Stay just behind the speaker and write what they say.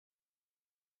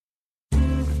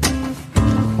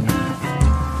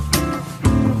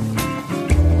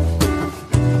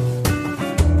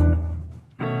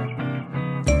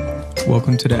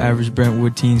Welcome to the Average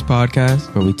Brentwood Teens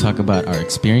podcast, where we talk about our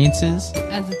experiences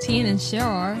as a teen and share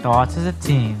our thoughts as a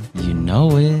teen. You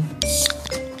know it.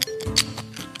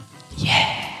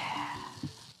 Yeah.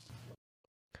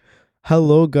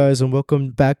 Hello, guys, and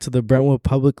welcome back to the Brentwood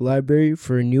Public Library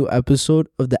for a new episode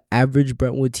of the Average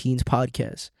Brentwood Teens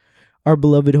podcast. Our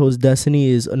beloved host, Destiny,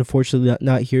 is unfortunately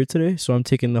not here today, so I'm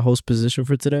taking the host position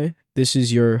for today. This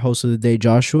is your host of the day,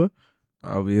 Joshua.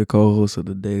 I'll be a co-host of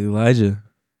the day, Elijah.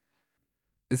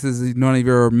 This is none of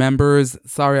your members.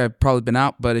 Sorry, I've probably been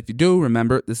out, but if you do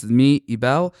remember, this is me,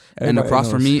 Ebel, and across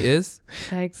from me is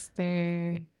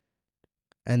Dexter.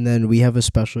 And then we have a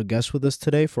special guest with us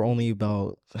today for only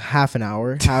about half an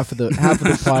hour, half of the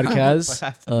podcast.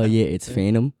 Yeah, it's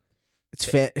Phantom. It's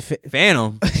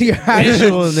Phantom. Your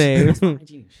actual name.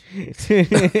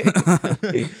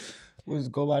 Let's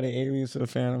go by the alias of the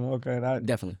Phantom. Okay,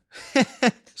 Definitely.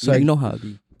 So you know how it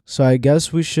be. So I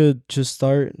guess we should just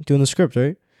start doing the script,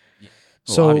 right? Well,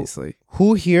 So obviously.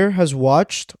 who here has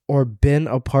watched or been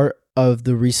a part of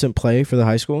the recent play for the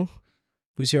high school?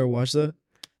 Who's here watched that?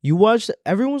 You watched it?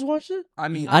 Everyone's watched it? I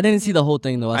mean, I didn't see the whole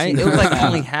thing though. it was like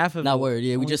only half of Not it. word.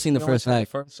 Yeah, we just seen the first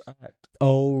act.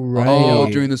 Oh, right. Oh,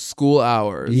 during the school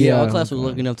hours. Yeah, Yeah. our class was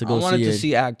looking up to I go wanted see to it.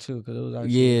 see Act 2 because it was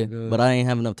actually Yeah, good. but I ain't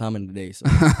have enough time in the day. So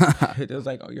It was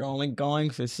like, oh, you're only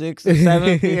going for 6th or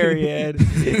 7th period.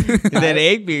 And then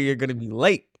 8th period, you're going to be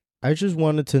late. I just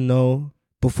wanted to know,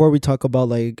 before we talk about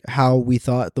like how we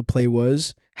thought the play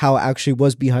was, how it actually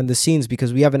was behind the scenes,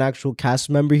 because we have an actual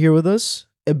cast member here with us,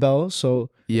 Ibel.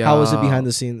 So Yeah. how was it behind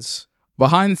the scenes?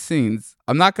 Behind the scenes,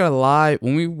 I'm not gonna lie.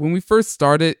 When we first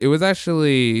started, it was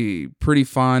actually pretty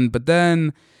fun. But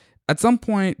then, at some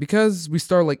point, because we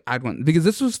started like Act 1, because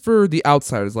this was for the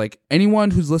outsiders, like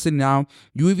anyone who's listening now,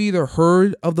 you have either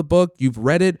heard of the book, you've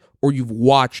read it, or you've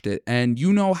watched it, and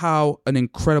you know how an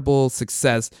incredible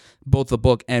success both the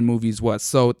book and movies was.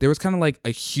 So there was kind of like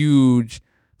a huge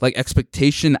like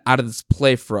expectation out of this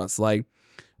play for us. Like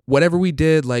whatever we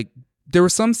did, like there were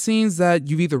some scenes that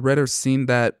you've either read or seen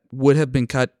that would have been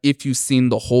cut if you've seen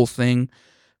the whole thing.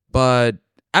 But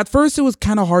at first it was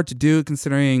kind of hard to do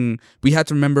considering we had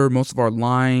to remember most of our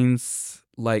lines,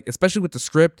 like especially with the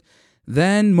script.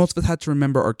 Then most of us had to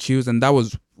remember our cues, and that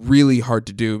was really hard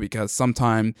to do because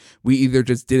sometimes we either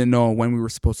just didn't know when we were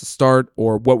supposed to start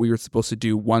or what we were supposed to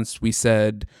do once we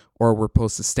said or were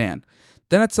supposed to stand.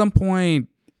 Then at some point,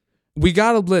 we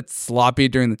got a bit sloppy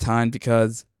during the time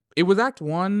because it was Act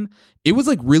 1. It was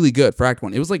like really good for Act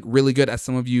 1. It was like really good, as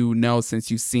some of you know since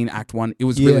you've seen Act 1. It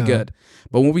was really Yeah. good.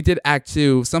 But when we did Act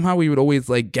 2, somehow we would always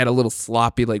like get a little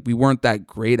sloppy. Like we weren't that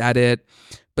great at it.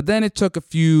 But then it took a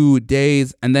few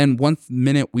days, and then one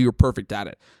minute we were perfect at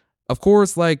it. Of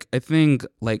course, like I think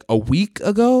like a week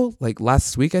ago, like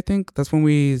last week, I think that's when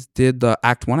we did the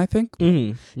Act 1, I think.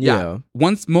 Mm-hmm. Yeah.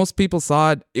 Once most people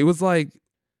saw it, it was like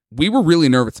we were really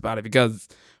nervous about it because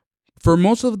for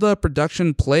most of the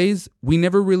production plays, we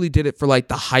never really did it for like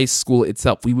the high school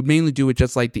itself. We would mainly do it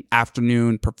just like the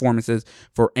afternoon performances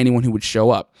for anyone who would show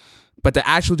up. But to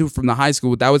actually do it from the high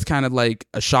school, that was kind of like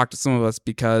a shock to some of us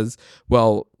because,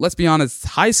 well, let's be honest,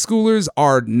 high schoolers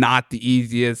are not the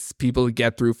easiest people to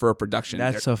get through for a production.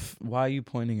 Why are you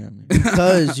pointing at me?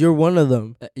 Because you're one of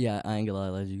them. yeah, I ain't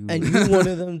gonna lie, you. And you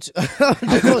wanted them to. I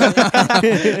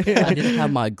didn't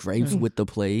have my gripes with the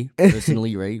play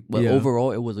personally, right? But Yeah.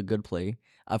 overall, it was a good play.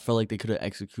 I felt like they could have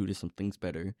executed some things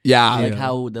better. Yeah. Like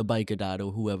how the biker died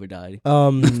or whoever died.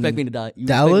 Um, You expect me to die? You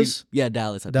Dallas? expect me- yeah,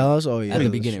 Dallas. I think. Dallas? Oh, yeah. At the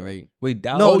that's beginning, true. right? Wait,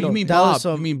 Dallas? No, Oh, no, you mean Dallas,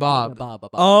 Bob. You mean Bob. Bob.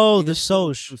 Oh, the He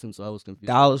Soch. shoots him, so I was confused.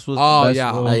 Dallas was Oh, the best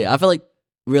yeah. role. I feel like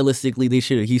realistically, he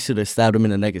should have stabbed him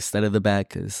in the neck instead of the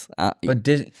back. Cause But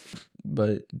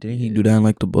didn't he do that in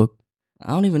like the book?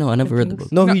 I don't even know. I never read the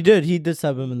book. No, he did. He did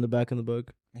stab him in the back in the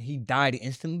book. He died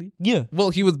instantly? Yeah. Well,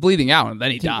 he was bleeding out and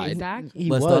then he died. Exactly. He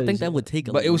But was. still, I think that would take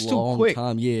a But it was too long quick.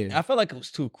 time. Yeah. I felt like it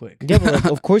was too quick. Yeah, but like,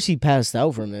 of course he passed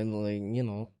out from it. Like, you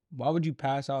know, Why would you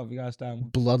pass out if you got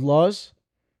stabbed? blood loss.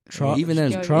 Even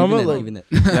then, trauma, even like-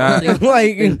 then. Yeah.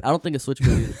 Like, I don't think a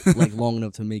switchblade is like long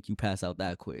enough to make you pass out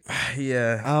that quick.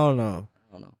 Yeah. I don't know.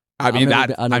 I don't know. I mean, I've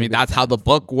never been- that's how the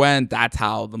book went. That's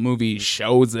how the movie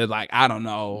shows it. Like, I don't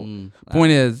know. I-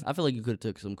 Point is, I feel like you could have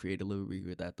took some creative liberty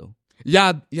with that though.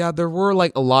 yeah, there were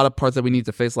like a lot of parts that we need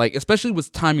to face, like especially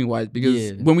with timing wise, because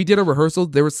Yeah. when we did a rehearsal,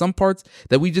 there were some parts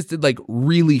that we just did like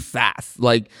really fast.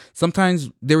 Like sometimes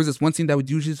there was this one scene that was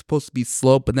usually supposed to be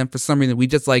slow, but then for some reason we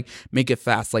just like make it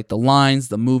fast, like the lines,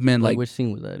 the movement, Like like which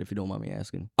scene was that, if you don't mind me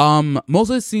asking? most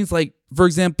of the scenes, like for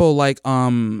example, like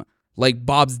like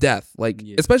Bob's death, like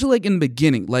Yeah. especially like in the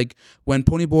beginning, like when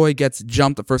Ponyboy gets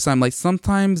jumped the first time, like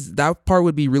sometimes that part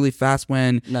would be really fast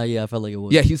when Nah, yeah, I felt like it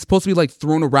was. yeah, he's supposed to be like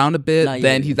thrown around a bit, Nah, yeah,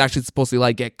 then yeah. he's actually supposed to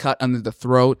like get cut under the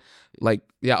throat, like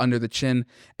yeah, under the chin.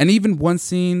 And even one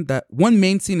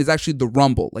main scene is actually the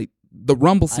rumble, like the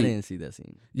rumble I scene. didn't see that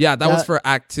scene. Yeah, that was That- for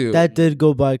Act 2. That did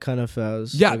go by kind of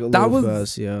fast. Yeah, like a that little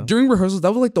was fast, yeah. during rehearsals. That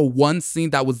was like the one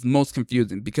scene that was most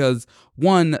confusing because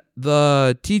one,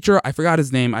 the teacher, I forgot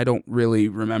his name. I don't really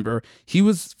remember. He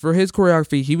was for his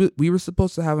choreography. We were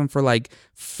supposed to have him for like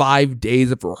 5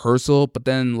 days of rehearsal, but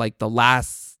then like the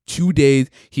last 2 days,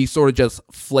 he sort of just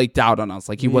flaked out on us.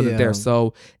 Like he wasn't Yeah. there.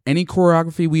 So any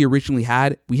choreography we originally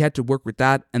had, we had to work with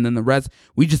that, and then the rest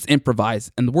we just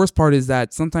improvised. And the worst part is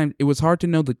that sometimes it was hard to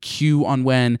know the cue on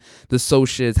when the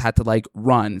socias had to like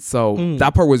run. So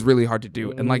that part was really hard to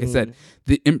do. And like I said,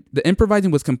 the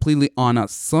improvising was completely on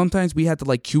us. Sometimes we had to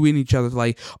like cue in each other,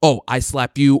 like, oh, I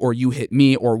slap you or you hit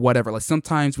me or whatever. Like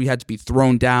sometimes we had to be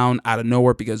thrown down out of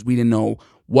nowhere because we didn't know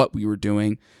what we were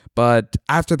doing. But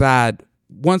after that,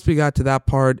 once we got to that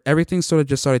part, everything sort of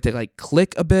just started to like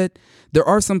click a bit. There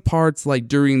are some parts like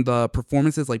during the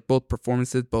performances, like both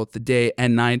performances, both the day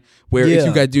and night, where if Yeah.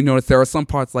 you guys do notice, there are some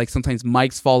parts like sometimes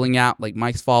mics falling out, like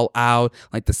mics fall out,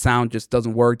 like the sound just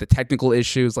doesn't work, the technical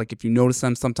issues, like if you notice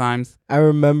them sometimes. I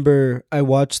remember I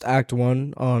watched Act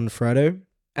 1 on Friday,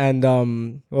 and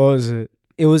what was it?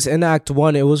 It was in Act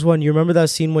 1. It was when, you remember that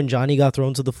scene when Johnny got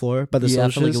thrown to the floor by the Yeah,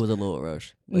 I felt like socials? it was a little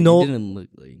rush. Like, No. it didn't look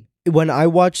like. When I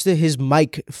watched it, his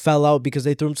mic fell out because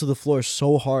they threw him to the floor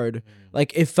so hard.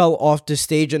 Like, it fell off the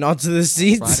stage and onto the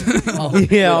seats.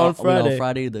 Yeah, on Friday. On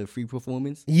Friday, the free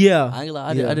performance. Yeah. I, ain't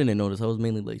lie, Yeah. I didn't notice. I was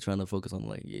mainly like trying to focus on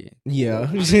like Yeah.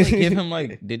 Did they give him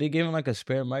like? Did they give him like a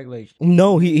spare mic? Like,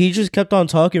 No, he just kept on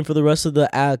talking for the rest of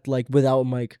the act, like, without a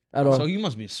mic at all. so you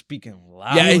must be speaking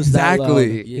loud. Yeah, He was that loud.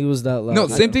 exactly. He was that loud. No,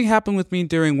 same thing happened with me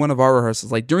during one of our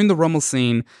rehearsals. Like during the rumble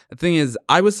scene, the thing is,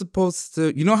 I was supposed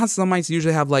to, you know how some mics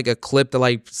usually have like a clip to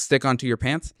like stick onto your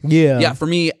pants? Yeah. Yeah, for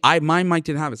me, my mic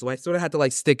didn't have it, so I sort of had to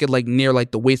like stick it like near like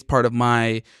the waist part of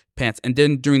my pants. And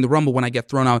then during the rumble, when I get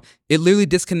thrown out, it literally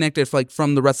disconnected like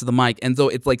from the rest of the mic, and so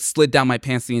it's like slid down my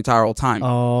pants the entire whole time.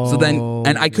 Oh. So then,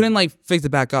 and I couldn't like fix it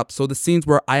back up. So the scenes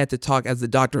where I had to talk as the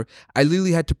doctor, I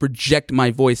literally had to project my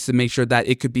voice to make sure that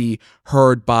it could be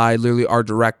heard by literally our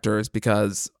directors,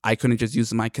 because I couldn't just use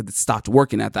the mic because it stopped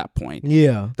working at that point.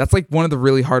 Yeah. That's like one of the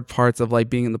really hard parts of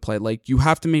like being in the play. Like you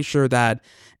have to make sure that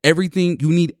you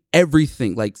need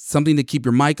everything, like something to keep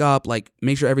your mic up, like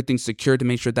make sure everything's secure to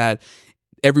make sure that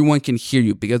everyone can hear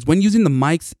you. Because when using the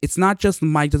mics, it's not just the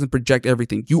mic doesn't project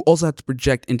everything. You also have to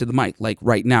project into the mic. Like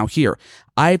right now here,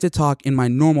 I have to talk in my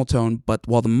normal tone, but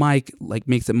while the mic like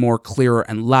makes it more clearer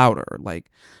and louder. Like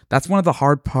that's one of the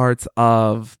hard parts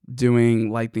of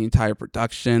doing like the entire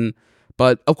production.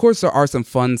 But of course, there are some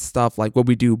fun stuff like what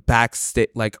we do backstage,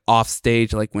 like off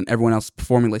stage, like when everyone else is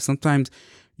performing. Like sometimes,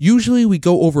 usually we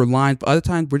go over lines, but other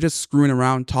times we're just screwing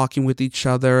around, talking with each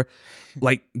other.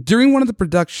 Like during one of the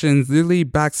productions, literally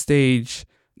backstage,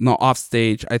 no, off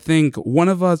stage, I think one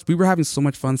of us, we were having so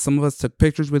much fun. Some of us took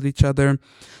pictures with each other.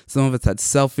 Some of us had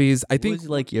selfies. I What think was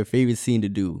like your favorite scene to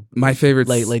do? my favorite,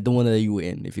 Like the one that you were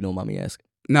in, if you don't mind me asking.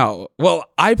 no. Well,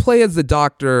 I play as the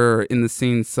doctor in the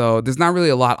scene, so there's not really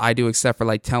a lot I do except for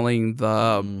like telling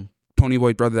the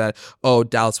Ponyboy brother that, oh,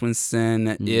 Dallas Winston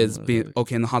is being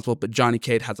okay in the hospital, but Johnny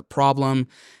Cade has a problem.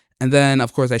 And then,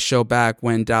 of course, I show back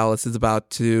when Dallas is about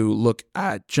to look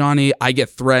at Johnny. I get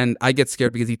threatened. I get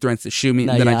scared because he threatens to shoot me.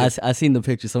 Nah, and then yeah, I just, I seen the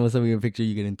picture. Someone sent me a picture.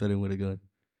 You getting threatened with a gun.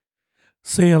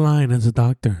 Say a line as a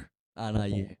doctor. Nah,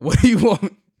 yeah. what do you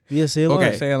want? Yeah, say a line.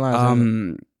 Okay. Say a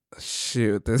line.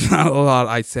 Shoot, there's not a lot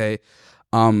I say.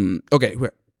 Okay,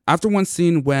 after one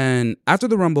scene after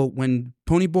the rumble, when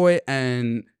Ponyboy,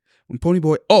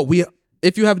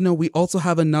 if you haven't known, we also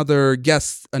have another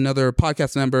guest, another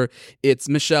podcast member. It's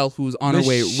Michelle, who's on her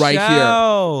way right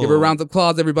here. Give her a round of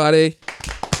applause, everybody.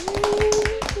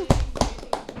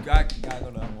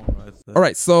 All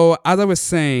right, so as I was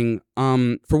saying,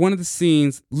 for one of the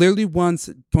scenes, literally once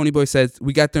Ponyboy says,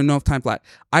 we got there no time flat,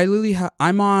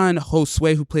 I'm on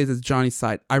Josue, who plays as Johnny's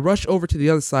side. I rush over to the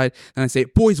other side and I say,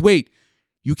 boys, wait,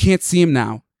 you can't see him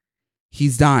now.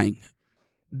 He's dying.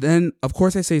 Then, of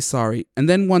course, I say sorry. And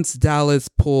then once Dallas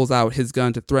pulls out his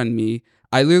gun to threaten me,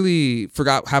 I literally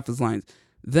forgot half his lines.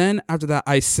 Then after that,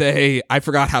 I say, I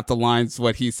forgot half the lines,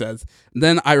 what he says.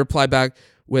 Then I reply back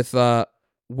with,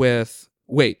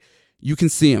 wait, you can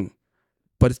see him,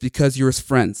 but it's because you're his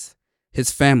friends, his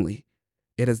family.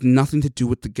 It has nothing to do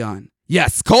with the gun.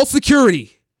 Yes, call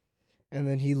security. And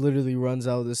then he literally runs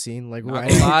out of the scene like Not right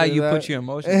gonna lie, after you that. put your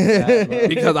emotions in that, bro.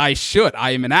 Because I should.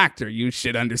 I am an actor. You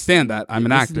should understand that. I'm an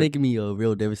This actor. is making me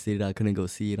real devastated. I couldn't go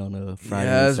see it on a Friday.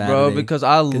 Yes, and bro, Saturday. because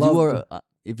I love. you are,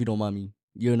 if you don't mind me,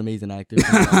 you're an amazing actor.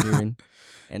 from what I'm hearing.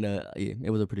 And yeah, it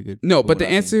was a pretty good. No, from but what to I've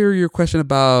seen. answer your question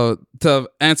to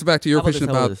answer back to your How about question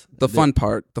this? How about about this?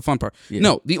 the fun part, Yeah.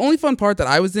 No, the only fun part that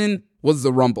I was in was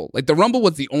the Rumble. Like the Rumble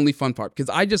was the only fun part because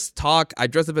I just talk, I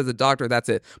dress up as a doctor, that's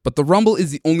it. But the Rumble is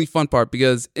the only fun part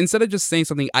because instead of just saying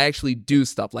something, I actually do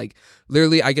stuff. Like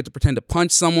literally, I get to pretend to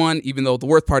punch someone, even though the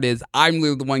worst part is I'm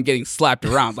literally the one getting slapped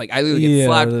around. Like I literally get Yeah,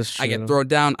 slapped, that's I get true. thrown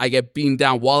down, I get beamed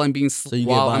down while I'm being you get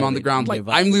while I'm on the violated. ground. You Like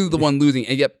get I'm literally the violated. one losing,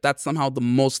 and yet that's somehow the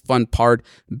most fun part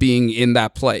being in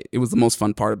that play. It was the most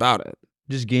fun part about it.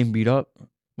 just getting beat up.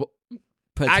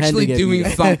 Pretend to Actually get doing beat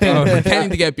up. something, pretending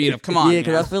to get beat up. Come on, Yeah,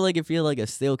 because man. I feel like if you're like a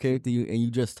stale character and you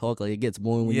just talk, like it gets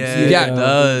boring when Yeah, you see Yeah, it it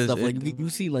does. stuff. Like It you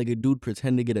see like a dude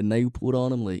pretend to get a knife pulled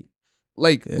on him, like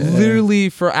Like Yeah. literally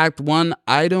for Act 1,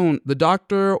 the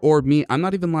doctor or me, I'm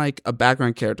not even like a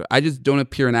background character. I just don't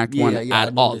appear in Act 1 I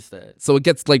at all. noticed that. So it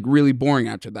gets like really boring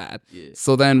after that. Yeah.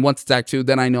 So then once it's Act 2,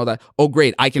 then I know that, oh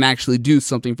great, I can actually do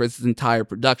something for this entire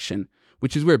production,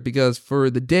 which is weird because for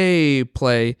the day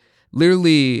play,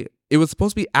 literally it was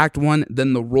supposed to be Act 1,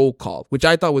 then the roll call, which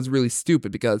I thought was really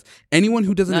stupid because anyone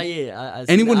who doesn't Nah, yeah, I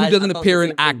anyone who doesn't I thought appear the in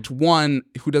same thing. Act 1,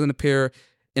 who doesn't appear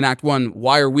in Act 1,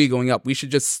 why are we going up? We should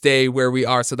just stay where we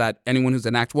are so that anyone who's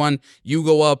in Act 1, you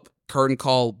go up, curtain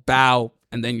call, bow,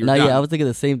 and then you're Nah, done. yeah, I was thinking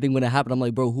the same thing when it happened. I'm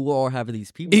like, bro, who are half of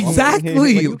these people? I'm like-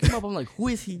 Exactly. Like, you came up, I'm like, who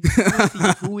is he? Who is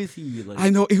he? Who is he? Like, I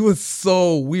know, it was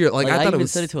so weird. Like, I thought even it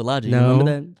was... said it to Elijah. No. You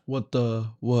remember that?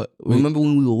 What? Remember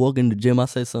when we were walking to the gym? I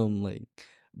said something like,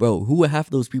 bro, who were half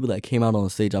those people that came out on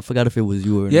stage? I forgot if it was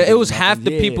you or Yeah, it not. was half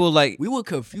the Yeah. people like. We were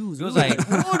confused. It was We were like,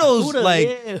 who are those like?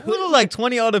 yeah, Who are like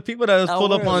 20 other people that was I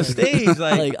pulled up were, on like- stage?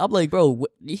 Like, I'm like, bro,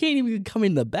 he ain't even come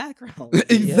in the background.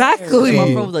 Exactly. And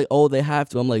my bro was like, oh, they have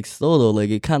to. I'm like, still though, like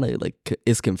it kind of like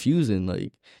it's confusing.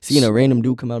 Like seeing a random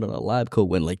dude come out in a lab coat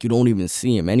when like you don't even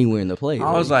see him anywhere in the play.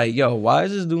 I was like, yo, why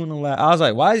is this doing the lab? I was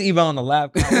like, why is Eva on the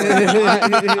lab?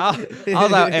 I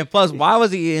was like, and plus, why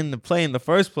was he in the play in the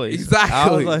first place? Exactly. I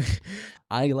was like,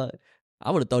 I ain't lie. I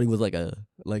would have thought he was like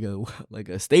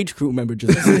a stage crew member.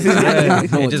 Just yeah,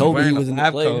 no one just told me he wearing was a in the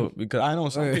lab play. coat because I know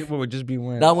some Right. people would just be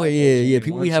wearing. That way, yeah.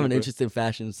 People want be to, having but- interesting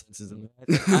fashion senses.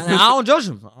 I don't judge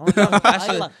them. I don't judge 'em. That's I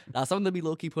ain't it. lie. Nah, something to be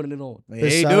low key putting it on.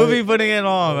 They do be putting it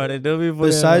on, but they do be putting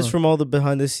Besides it on. from all the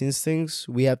behind the scenes things,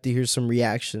 we have to hear some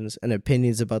reactions and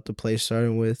opinions about the play,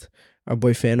 starting with our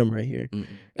boy Phantom right here.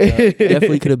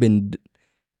 Definitely could have been.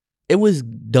 It was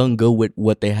done good with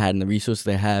what they had and the resources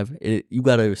they have. You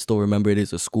gotta still remember it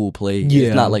is a school play. Yeah.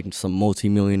 It's not like some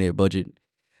multi-millionaire budget.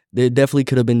 There definitely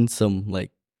could have been some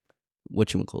like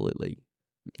what you call it, like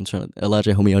I'm trying to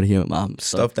Elijah help me out here.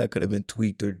 Stuff that could have been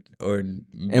tweaked or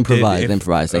Improvised.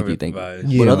 Thank you.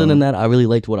 improvised. But other than that, I really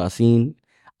liked what I seen.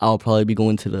 I'll probably be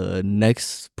going to the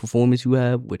next performance you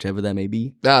have, whichever that may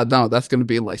be. no, that's going to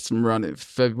be like some run in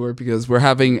February because we're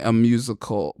having a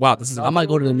musical. Wow, this is... I might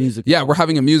go to the music. Yeah, we're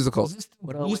having a musical.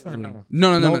 What else?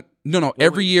 No.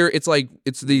 Every year, it's like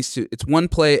it's these two. It's one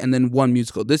play and then one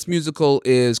musical. This musical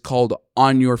is called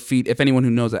On Your Feet. If anyone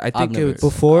who knows it, I think it's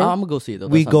Before I'm gonna go see it though.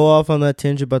 we That's go not- off on that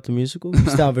tangent about the musical, we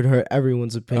still haven't heard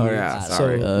everyone's opinion. yeah, So,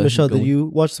 sorry. Michelle, go- did you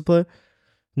watch the play?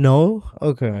 No?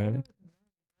 Okay.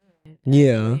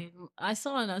 Yeah. I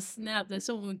saw on a snap that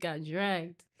someone got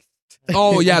dragged.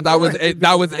 Oh yeah, that was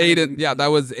Aiden. Yeah, that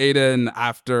was Aiden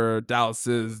after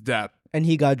Dallas's death. And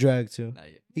he got dragged too. Not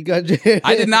yet. He got dragged.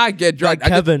 I did not get By dragged.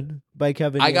 Kevin. By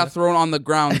Kevin. I yeah. got thrown on the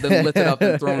ground, then lifted up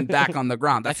and thrown back on the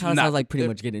ground. That That's kind of not sounds like pretty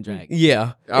much getting dragged.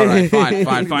 Yeah. All right, fine.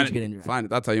 Pretty much getting dragged. Fine.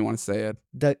 That's how you want to say it.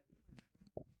 That.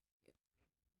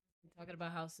 Talking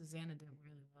about how Susanna did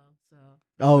really well. So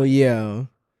Oh yeah.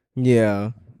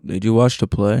 Yeah. Did you watch the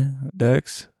play,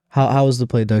 Dex? How was the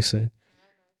play, Dexter?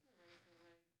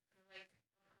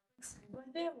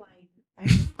 I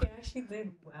think they actually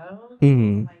did well.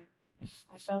 Mhm. Like,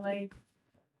 I felt like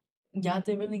y'all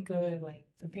did really good. Like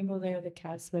the people there, the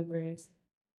cast members.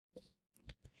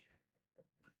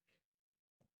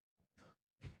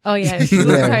 Oh yeah,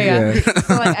 sorry, yeah.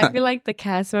 So like I feel like the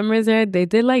cast members there, they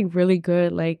did like really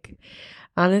good. Like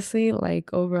honestly,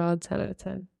 like overall 10 out of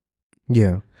 10.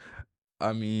 Yeah.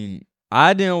 I mean,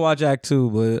 I didn't watch Act 2,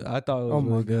 but I thought it was Oh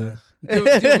my really good.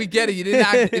 Dude, we get it. You didn't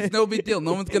act. It's no big deal.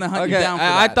 No one's gonna hunt you Okay, down for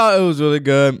I that. thought it was really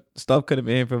good. Stuff could have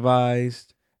been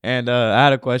improvised. And I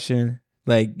had a question.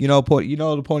 Like, you know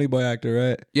the Pony Boy actor,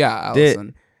 right? Yeah, Did-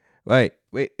 Allison. Right.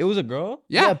 Wait, it was a girl?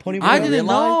 Yeah, Pony I Boy. didn't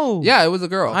know. yeah, it was a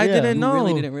girl. I didn't You know.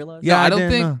 really didn't realize? Yeah, I I don't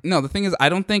didn't think. No, the thing is, I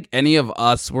don't think any of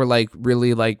us were like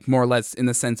really like more or less in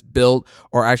the sense built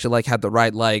or actually like had the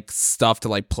right like stuff to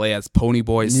like play as Pony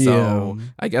Boy. So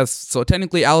I guess so.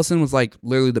 Technically, Allison was like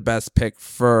literally the best pick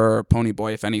for Pony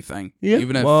Boy, if anything. Yeah.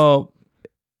 Even if Well,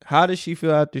 how did she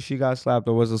feel after she got slapped,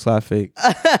 or was the slap fake?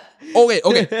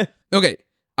 okay.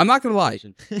 I'm not gonna lie.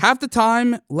 Half the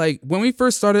time, like when we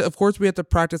first started, of course we had to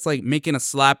practice like making a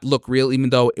slap look real, even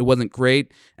though it wasn't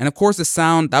great. And of course the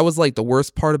sound, that was like the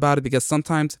worst part about it, because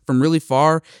sometimes from really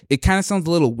far, it kind of sounds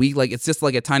a little weak. Like it's just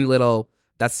like a tiny little,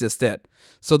 that's just it.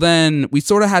 So then we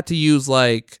sort of had to use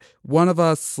like one of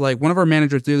our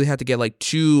managers literally had to get like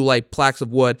 2 like plaques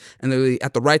of wood and literally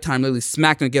at the right time literally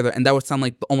smack them together, and that would sound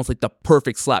like almost like the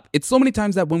perfect slap. It's so many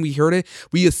times that when we heard it,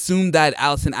 we assumed that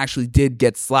Allison actually did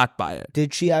get slapped by it.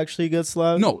 Did she actually get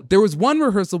slapped? No, there was one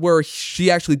rehearsal where she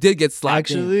actually did get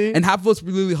slapped. Actually? And half of us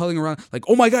were literally huddling around like,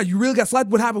 oh my God, you really got slapped?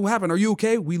 What happened? What happened? Are you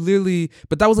okay? We literally,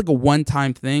 but that was like a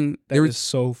one-time thing. That is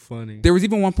so funny. There was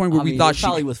even one point where I we mean, thought it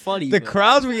probably was funny. The but-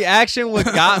 crowd's reaction was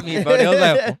got me, bro. They was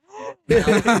like,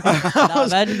 Now,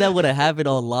 imagine that would have happened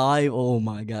on live. Oh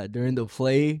my God, during the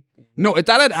play. No,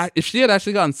 if she had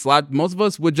actually gotten slapped, most of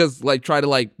us would just like try to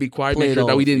like be quiet, Play make it sure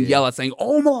that we off, didn't yeah. yell at saying,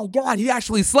 "Oh my God, he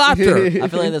actually slapped her." I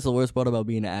feel like that's the worst part about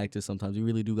being an actor. Sometimes you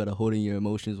really do gotta hold in your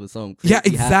emotions with something. Yeah,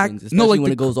 crazy exact- happens, no, especially like when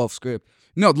the it goes off script.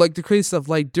 No, like the crazy stuff.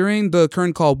 Like during the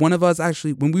current call, one of us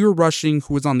actually, when we were rushing,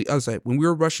 who was on the other side, when we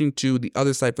were rushing to the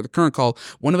other side for the current call,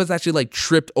 one of us actually like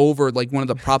tripped over like one of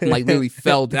the props and like literally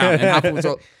fell down. And half of us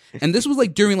and this was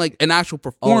like during like an actual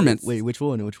performance. Oh, wait, which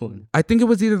one? Which one? I think it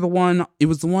was either the one. It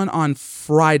was the one on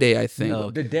Friday, I think. No.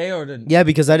 the day or the Yeah,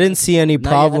 because I didn't see any No,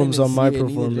 yeah, I problems didn't on my see it neither.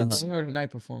 performance. or the night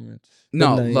performance.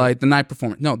 No, the night. like the night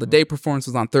performance. No, the day performance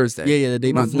was on Thursday. Yeah, the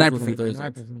day No, before. night was on performance.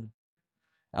 Thursday.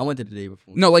 I went to the day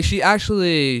before. No, like she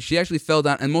actually fell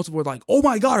down, and most of us were like, "Oh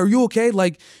my God, are you okay?"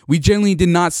 Like we genuinely did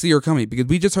not see her coming because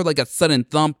we just heard like a sudden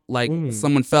thump, like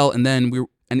someone fell, and then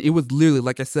and it was literally,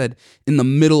 like I said, in the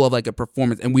middle of like a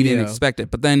performance, and we didn't expect it.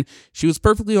 But then she was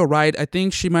perfectly all right. I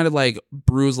think she might have like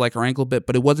bruised like her ankle a bit,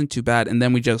 but it wasn't too bad. And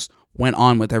then we just went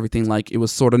on with everything like it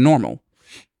was sort of normal.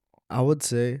 I would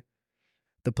say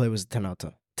the play was a 10 out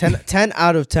of 10. 10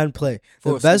 out of 10 play. For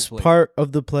The a school best play. part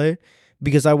of the play,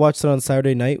 because I watched it on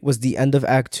Saturday night, was the end of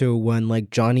Act 2 when like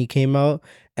Johnny came out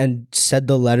and said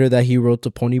the letter that he wrote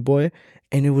to Pony Boy.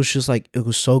 And it was just like, it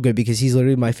was so good because he's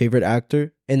literally my favorite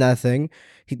actor in that thing.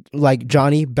 Like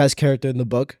Johnny, best character in the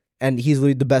book. And he's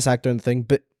literally the best actor in the thing.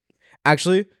 But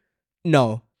actually,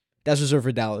 no. That's reserved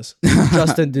for Dallas.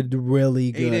 Justin did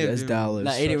really good Aiden as did Dallas.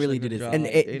 Nah, Aiden really did his job. And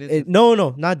Aiden- no,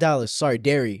 not Dallas. Sorry,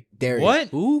 Derry. What?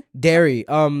 Who? Derry.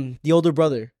 The older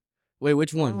brother. Wait,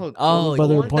 which one? Oh, Oh,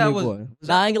 brother the of one Pony that Boy. was.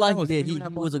 Nah, I ain't gonna lie, That was he did. him He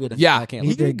that was a good. Yeah, I can't.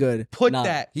 He lie. did good. Put Nah,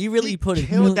 that. he really put it.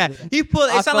 killed that. He put.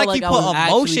 I It sounded felt like he I put was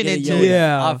actually emotion getting into yelled it. at.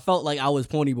 Yeah. I felt like I was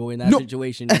Pony Boy in that No.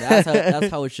 situation.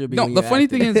 That's how it should be. No, when the you're funny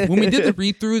acting. thing is when we did the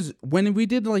read-throughs, when we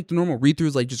did like the normal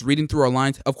read-throughs, like just reading through our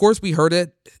lines, of course we heard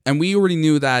it and we already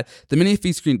knew that the minute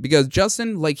he screened, because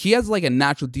Justin, like he has like a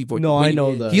natural deep voice. No, When I he-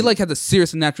 know that. He like has a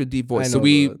serious natural deep voice. I So know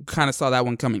we that. kind of saw that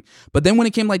one coming. But then when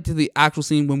it came like to the actual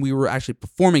scene when we were actually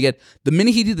performing it, the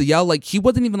minute he did the yell, like he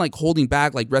wasn't even like holding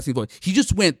back, like resting voice. He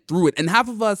just went through it. And half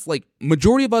of us, like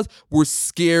majority of us, were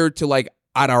scared to like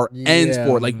at our ends Yeah.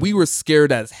 for it. Like we were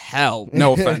scared as hell.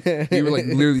 No offense. We were like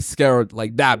literally scared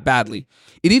like that badly.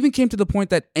 It even came to the point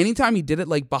that anytime he did it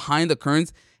like behind the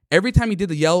curtains, every time he did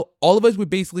the yell, all of us would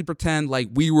basically pretend like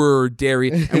we were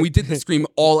Derry and we did the scream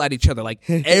all at each other. Like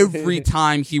every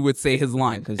time he would say his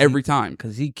line. 'cause Every time.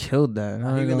 Because he killed that.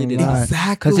 He really did.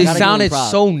 Exactly. Because it Gotta give him sounded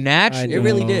props. so natural. It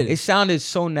really did. It sounded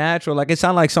so natural. Like it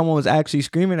sounded like someone was actually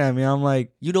screaming at me. I'm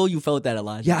like, You know, you felt that,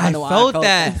 Elijah. yeah, I know felt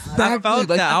that. I Exactly. felt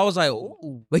Like- that. I was like,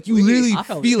 ooh. Like you literally I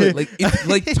felt feel it. it. Like it's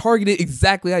like targeted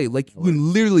exactly at you. Like you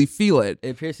can literally feel it.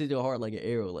 It pierces your heart like an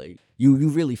arrow. Like you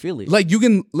really feel it. Like you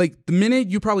can, like the minute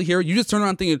you probably hear it, you just turn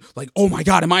around thinking like, oh my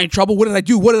God, am I in trouble? What did I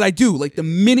do? What did I do? Like the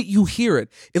minute you hear it,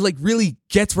 it like really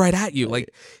gets right at you. Like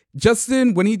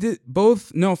Justin, when he did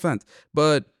both, no offense,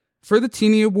 but for the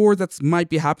Teenie Awards that might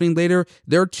be happening later,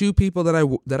 there are two people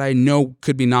that I know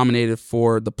could be nominated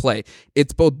for the play.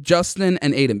 It's both Justin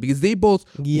and Aiden because they both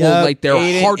Yeah, pulled like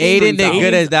their heart. Aiden did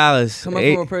good as Dallas.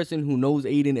 Coming from a person who knows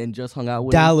Aiden and just hung out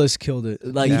with him, Dallas killed it.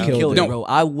 like Yeah. he killed No. it, bro.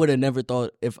 I would have never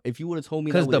thought if you would have told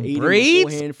me that 'Cause with the Aiden braids,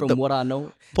 beforehand from the- what I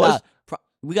know. Plus-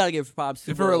 we gotta give props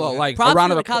to For bro. like, props a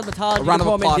round to of the applause. cosmetology A round of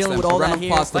department applause dealing to with him. all A round that of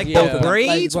hair. applause to Like him. the Yeah.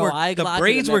 braids Like, bro, were I the could've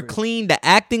braids were never. clean. The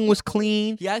acting was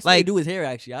clean. He asked me like to do his hair.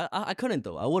 Actually, I couldn't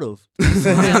though. I would have.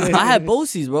 I had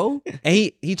BOCES, bro.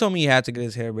 and he told me he had to get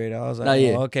his hair braided. I was like, Nah,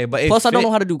 yeah. okay, but it Plus, I don't fit-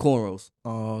 know how to do cornrows.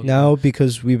 Oh, okay. Now,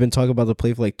 because we've been talking about the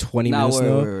play for like 20 Nah, minutes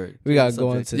now, word. we gotta go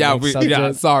Subject. into Yeah, next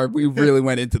subject. sorry, we really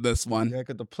went into this one. Yeah,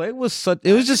 'cause the play was such.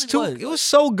 It was just too. really was. It was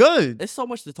so good. There's so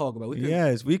much to talk about. We could,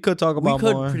 Yes, we could talk we about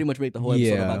could more. pretty much make the whole episode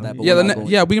Yeah. about that. But Yeah, we're not going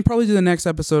to. we can probably do the next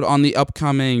episode on the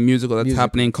upcoming musical that's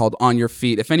happening called On Your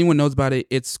Feet. If anyone knows about it,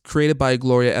 it's created by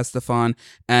Gloria Estefan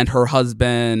and her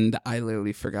husband. I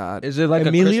literally forgot. Is it like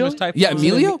Emilio? a Christmas type? Yeah, song?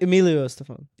 Emilio? Emilio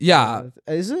Estefan. Yeah,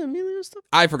 Is it Emilio Estefan?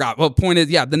 I forgot. Well, point is,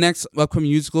 yeah, the next upcoming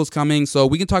musical is coming, so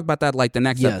we can talk about that like the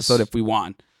next Yes. episode if we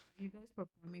want. You guys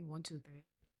performing 1, 2, 3.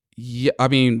 Yeah, I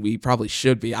mean, we probably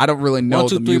should be. I don't really know 1,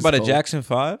 2, the 3 by the musical. Jackson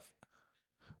 5.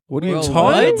 What are you Bro, talking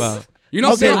what? about? You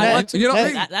know, Okay, saying that- you know,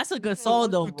 That's a good song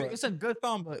though. Bro. It's a good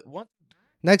song, but what?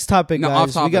 Next topic, No,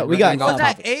 guys. off We got topic. we got Off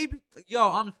What's that? A? Yo,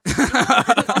 I'm.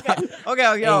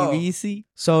 okay, yo. ABC.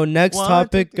 So next One,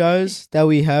 topic, two, three. guys, that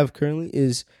we have currently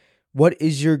is what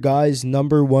is your guys'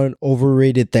 number one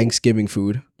overrated Thanksgiving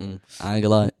food? I ain't gonna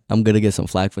lie. I'm gonna get some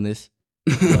flack from this,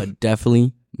 but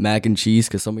definitely mac and cheese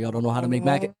because some of y'all don't know how to make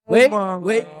mac. Wait. Hold on.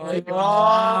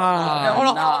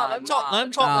 Let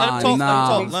him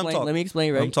talk. Let me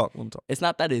explain. Let him Right. talk. It's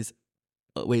not that it's.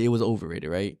 Wait, it was overrated,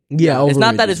 right? Yeah, It's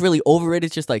not that overrated. it's really overrated.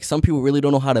 It's just like some people really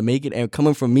don't know how to make it. And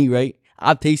coming from me, right?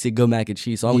 I've tasted good mac and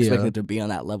cheese, so I'm Yeah. expecting it to be on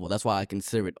that level. That's why I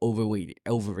consider it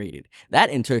overrated. That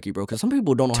and turkey, bro, because some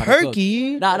people don't know how to cook.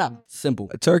 Turkey. Nah, simple.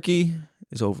 Turkey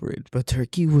is overrated. But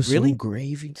turkey was Really? so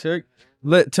gravy. Turkey.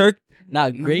 Nah,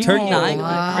 gravy. Turkey. Nah, I ain't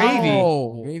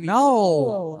gonna- Gravy.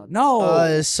 No.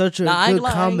 It's such a Nah, I ain't good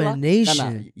gonna lie, I ain't gonna lie.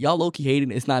 combination. Nah. Y'all low key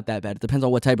hating. It's not that bad. It depends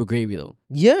on what type of gravy though.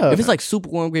 Yeah. If it's like super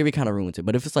warm gravy, it kind of ruins it.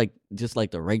 But if it's like just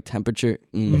like the right temperature,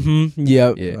 Yeah.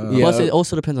 yeah. Yeah. Plus, it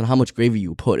also depends on how much gravy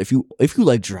you put. If you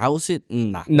like drowse it,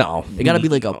 nah. No. It gotta be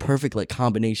like a perfect like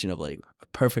combination of like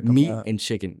Perfect meat amount. and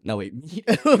chicken. No wait, meat.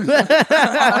 I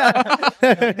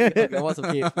want some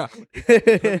kid.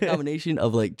 Perfect combination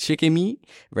of like chicken meat,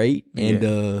 right,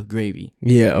 and gravy.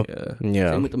 Yeah. Yeah.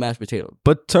 Yeah. Same with the mashed potato.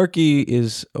 But turkey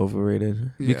is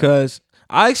overrated Yeah. because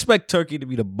I expect turkey to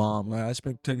be the bomb. Right? I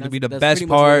expect turkey to be the That's best pretty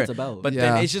much what part. it's about. But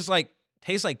Yeah. then it's just like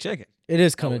tastes like chicken. It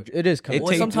is kind of. It is kind It of. Or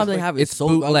tastes sometimes they like- have it It's so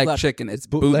bootleg glad- chicken. It's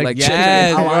Bootleg bootleg chicken. chicken.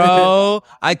 Yes, I want bro.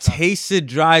 I tasted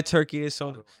dry turkey. It's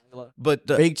so. But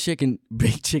the, Baked chicken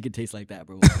tastes like that,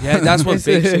 bro. yeah, that's what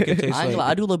baked chicken tastes I, ain't gonna lie,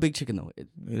 like. I do love baked chicken though. It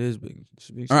is big. It's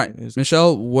big All right, chicken. It's-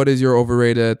 Michelle, what is your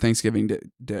overrated Thanksgiving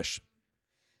dish?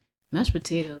 Mashed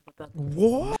potatoes.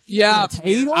 What? Yeah,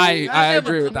 Potato? I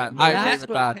agree with that. I agree with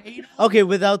that. Okay,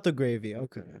 without the gravy.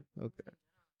 Okay.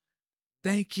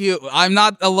 Thank you. I'm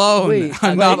not alone. Wait,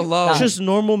 I'm not wait, alone. Just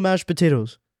normal mashed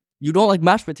potatoes. You don't like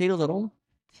mashed potatoes at all?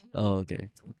 Oh, okay.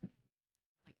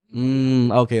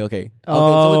 Okay. Okay, so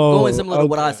Oh, it's going similar to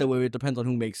what I okay. said, where it depends on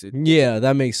who makes it. Yeah,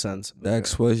 that makes sense.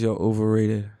 That's was your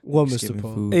overrated. What, Mr. Thanksgiving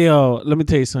Paul? food. Hey, yo, let me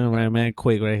tell you something, right, man?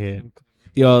 Quick, right here.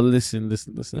 Yo, listen.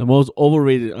 The most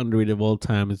overrated, underrated of all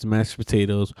time is mashed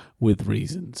potatoes with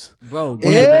raisins. Bro,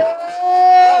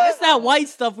 Yeah. it's that white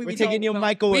stuff we We're be taking talking your about.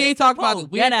 mic away. We ain't talking about Bro,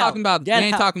 this. We get ain't out. talking about this. Get We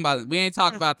ain't out. talking about this. We ain't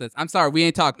talking about this. I'm sorry. We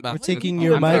ain't talking about We're this. taking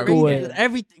your I'm mic sorry. away.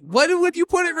 Everything What would you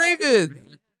put in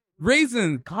raisins?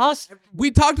 Raisins. costs.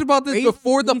 We talked about this Raisins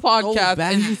before the is so podcast,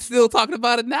 bad. and you still talking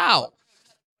about it now.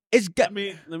 It's got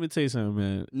Let me tell you something,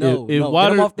 man. No, if no,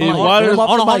 water, get 'em off the if mic. water, Get 'em off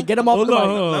the hold on, mic. Get 'em off hold the on, mic.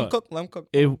 hold on. Let him cook.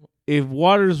 If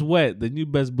water's wet, then you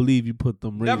best believe you put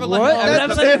them raisins. Never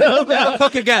let him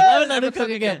cook again. Let him cook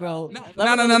again, bro.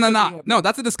 No.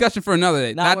 That's a discussion for another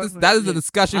day. Nah, That is a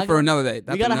discussion for another day. We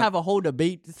That's gotta ano- have a whole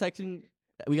debate section.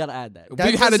 We gotta add that. That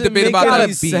We've had a doesn't debate make about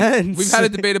any that. sense. We've had a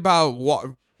debate about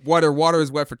whether water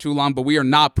is wet for too long, but we are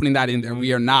not putting that in there.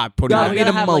 We are not putting We that in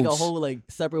gotta there. have like a whole like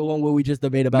separate one where we just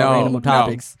debate about No, random no.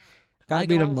 topics. Gotta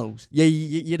be the most. Yeah,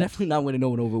 you're definitely not winning no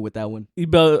one over with that one.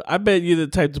 I bet you're the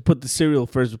type to put the cereal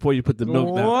first before you put the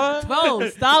milk down. Bro,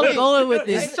 stop going with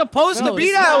this. It's supposed to Bro, be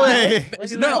stop. that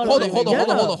way. No, hold on.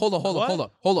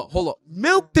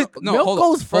 Milk the No, Milk hold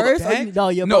goes on. Hold on. first. No,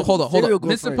 you're No, hold on, cereal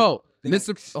goes Mr. first. Poe.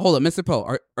 Mr.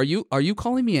 Poe, are you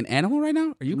calling me an animal right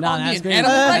now? Are you Nah, calling me that's an crazy.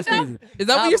 animal right That's now? crazy. Is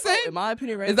that Nah, what you're bro, saying? In my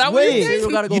opinion, right? Is that now, what you're Wait, saying? cereal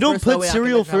gotta go you don't first, so put that way I can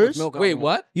cereal drink that much first? milk I Wait, want.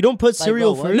 what? You don't put Like,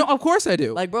 cereal bro, what? first? No, of course I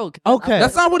do. Like, bro. Okay.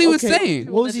 That's not what he was Okay.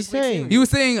 saying. What was he saying? He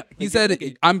was saying, he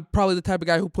said, I'm probably the type of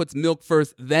guy who puts milk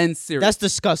first, then cereal. That's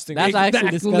disgusting. That's actually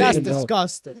disgusting. That's bro.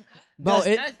 disgusting. Bro,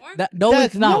 That's- no,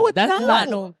 it's not. No, it's That's not.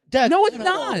 no. no, it's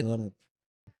not.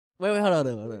 Wait, hold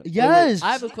on. Yes.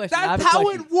 I have a question. That's how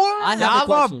it works. I have a Y'all are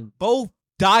question. both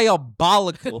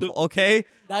diabolical. Okay,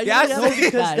 Now, you That's- know, no,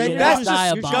 Because nah, then yeah, that's that's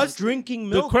just diabolical. drinking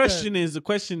The milk. question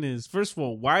is, first of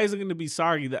all, why is it gonna be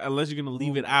soggy unless you're gonna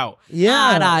leave it out?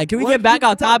 Yeah. Nah, can we get back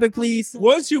on topic, please?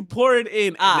 Once you pour it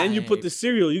in and then you Aight. put the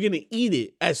cereal, you're gonna eat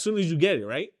it as soon as you get it,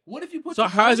 right? What if you put? So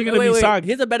how is it gonna wait, be soggy?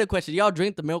 Here's a better question. Y'all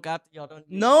drink the milk after y'all done?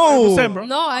 No. 100%, bro.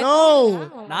 No, I No. Nah,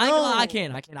 I ain't gonna lie, I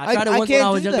can't. I I- tried it I once when can't I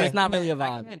was do younger. that. It's not really a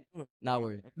vibe. Not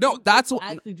worried. No, that's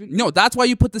Actually drink no. That's why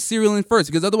you put the cereal in first,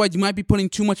 because otherwise you might be putting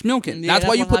too much milk in. Yeah, that's why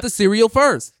that's you what put the happens. cereal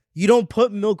first. You don't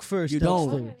put milk first. You Dexter.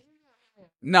 don't.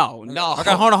 No.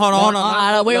 Okay, hold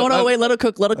on. Wait, hold on. Wait, let her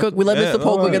cook. Let her cook. We let Yeah, Mr. Pope cook,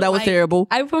 alright. and that was Like, terrible.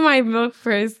 I put my milk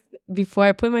first before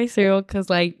I put my cereal because,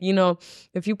 like, you know,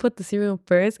 if you put the cereal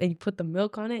first and you put the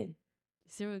milk on it,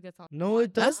 the cereal gets all. No,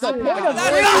 it That's doesn't. the point of No,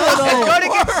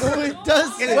 cereal, it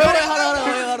doesn't. Wait,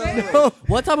 hold on. No.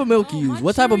 What type of milk you use?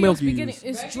 What type of milk you use?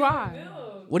 It's dry.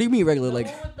 What do you mean regular? Like,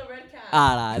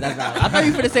 nah, that's not. I thought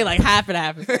you were gonna say like half and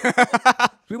half.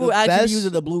 People The actually best-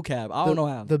 using the blue cap. I don't know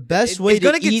how. The best way It's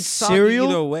gonna to get eat soggy cereal.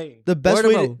 either way. The best Word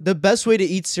way. of To, mouth. the best way to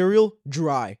eat cereal,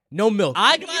 dry, no milk.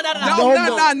 I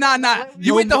No.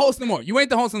 You ain't the host no more. You ain't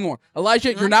the host no more.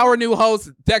 Elijah, you're now our new host.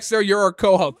 Dexter, you're our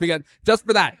co-host. Because just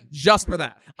for that.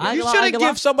 You shouldn't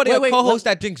give somebody a co-host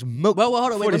that drinks milk. Well,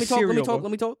 hold on. Wait, for let the me talk. cereal, bro.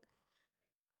 Let me talk.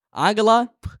 I ain't gonna lie.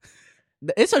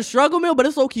 It's a struggle meal, but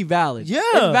it's low-key valid. Yeah.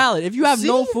 It's valid. If you have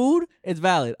no See? food, it's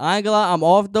valid. I ain't gonna lie. I'm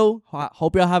off, though.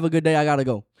 Hope y'all have a good day. I gotta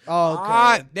go. Oh, okay.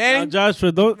 Ah, Danny.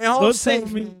 Joshua, don't Man, hold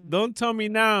don't tell me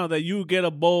now that you get a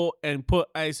bowl and put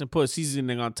ice and put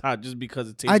seasoning on top just because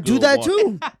it tastes. I do good that with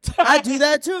water. too. I do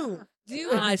that too.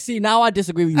 I see. Now I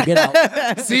disagree with you. Get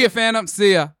out. See ya, Phantom.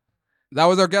 See ya. That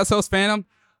was our guest host, Phantom.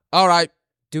 All right.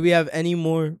 Do we have any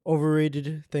more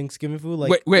overrated Thanksgiving food?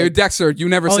 Like, Wait, Dexter, you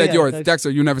never Oh, said yeah, yours. Dexter. Dexter,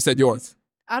 you never said yours.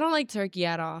 I don't like turkey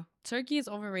at all. Turkey is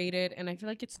overrated, and I feel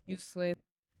like it's useless.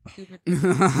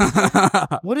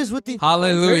 what is with the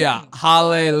Hallelujah.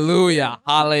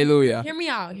 Hear me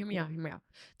out.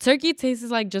 Turkey tastes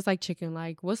like just like chicken.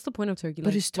 Like, what's the point of turkey? But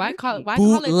Like, it's why call turkey. why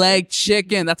call it Bootleg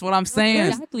chicken. That's what I'm saying.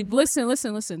 Exactly.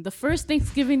 Listen. The first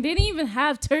Thanksgiving, they didn't even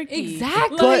have turkey.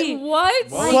 Exactly. Like,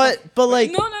 what? But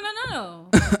like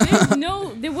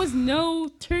No. There was no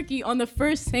turkey on the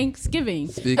first Thanksgiving.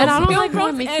 Speak And I of- don't like how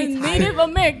it Pilgrims makes me and tired. Native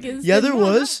Americans. yeah, did there not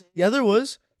was. Yeah, there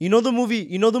was. You know the movie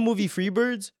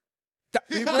Freebirds?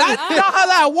 That's not how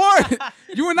that works.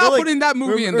 You were not No, like, putting that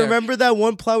movie in there. Remember that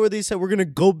one plot where they said we're gonna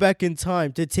go back in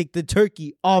time to take the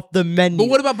turkey off the menu? But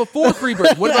what about before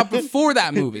Freebirds? What about before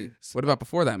that movie?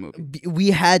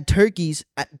 We had turkeys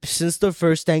since the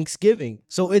first Thanksgiving,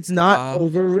 so it's not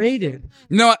overrated.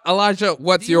 You know what, Elijah?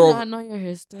 What's Do you your not know your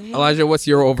history? Elijah? What's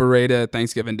your overrated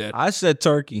Thanksgiving dish? I said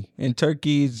turkey, and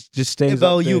turkey just stays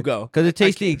Bell, up there. you go. Because it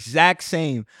tastes the exact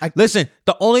same. Listen,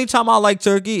 the only time I like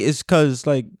turkey is because,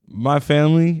 like, my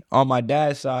family on my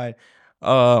dad's side,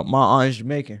 my aunt is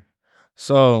Jamaican.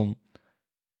 So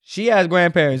she has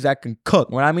grandparents that can cook.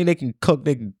 When I mean they can cook,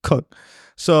 they can cook.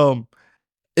 So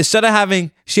instead of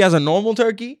having, she has a normal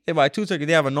turkey. They buy two turkeys.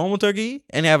 They have a normal turkey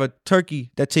and they have a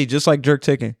turkey that tastes just like jerk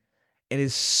chicken. It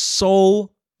is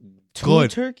so Two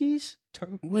good. turkeys?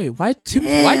 Wait, why two?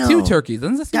 Why two Damn. turkeys?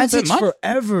 Doesn't that seem That a bit takes much?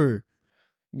 forever.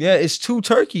 Yeah, it's two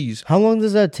turkeys. How long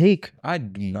does that take? I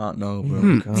do not know, bro.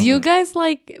 Hmm. Do you guys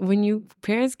like when you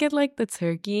parents get like the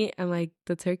turkey and like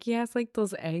the turkey has like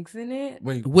those eggs in it?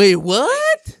 Wait,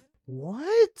 what?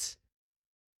 What?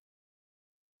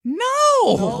 No.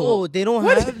 No, they don't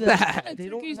What have is that. that? They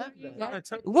don't have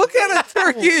that. What kind of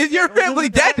turkey is your family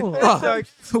dead from?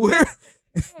 Where?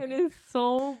 It is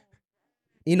so.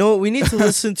 You know what? We need to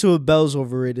listen to a Bell's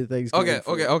overrated Thanksgiving.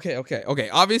 Okay.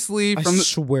 Obviously, I from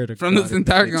swear to from God, this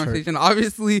entire it's turkey. conversation,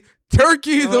 obviously,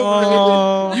 turkey is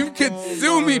overrated. You could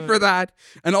sue me for that.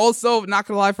 And also, not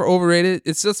gonna lie, for overrated,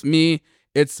 it's just me.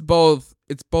 It's both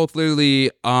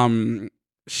literally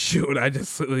shoot, I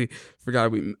just literally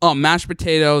forgot mashed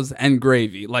potatoes and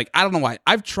gravy. Like, I don't know why.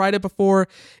 I've tried it before.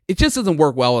 It just doesn't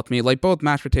work well with me. Like, both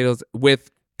mashed potatoes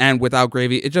with and without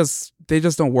gravy, they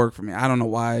just don't work for me. I don't know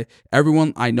why.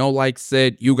 Everyone I know likes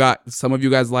it. Some of you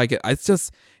guys like it.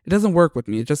 It doesn't work with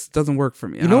me. It just doesn't work for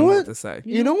me. You I know don't know what? what to say.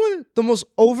 You know what? The most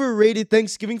overrated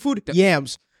Thanksgiving food?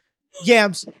 Yams.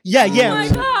 Yams. Yeah, Oh my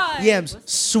yams. God. Yams.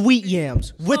 Sweet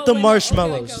yams with Oh, the wait, no.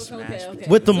 marshmallows. Okay.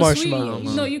 With the So marshmallows.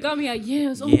 sweet. No, you got me at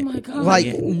yams. Oh my God.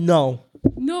 Like, no.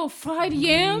 no, fried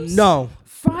yams? No.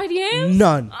 Fried yams?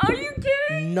 None. Are you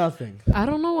kidding? Nothing. I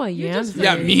don't know what yams.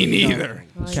 Yeah, is. me neither.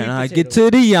 Can I get to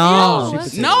the yams?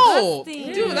 that's No,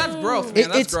 disgusting. dude, that's gross, man.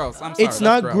 That's It's gross. I'm sorry. It's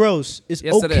not that's gross. It's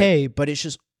Yes, it is. okay, but it's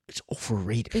just It's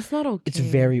overrated. It's not okay. It's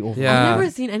very overrated. Yeah. I've never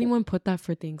seen anyone put that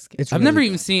for Thanksgiving. It's I've really never good.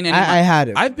 even seen any. I had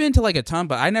it. I've been to like a ton,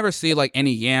 but I never see like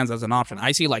any yams as an option.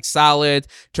 I see like salad,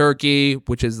 turkey,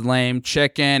 which is lame,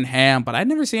 chicken, ham, but I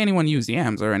never see anyone use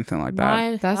yams or anything like that.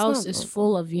 My That's house not is normal.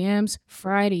 full of yams,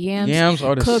 fried yams, Yams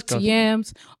are cooked disgusting.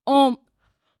 yams.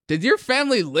 Did your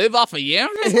family live off of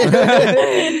yams?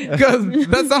 Because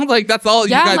that sounds like that's all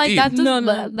you Yeah, guys like eat. that. No,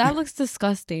 no. That looks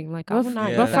disgusting. Like I would not.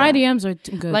 Yeah. eat But that. fried yams are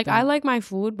good. Like I though. like my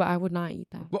food, but I would not eat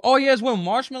that. But all he has with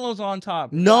marshmallows on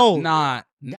top. No, Not.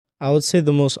 I would say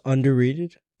the most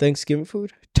underrated Thanksgiving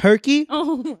food: turkey.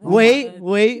 Oh, Wait,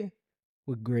 with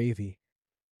gravy.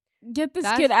 get this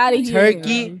That's kid out of here.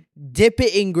 Turkey, dip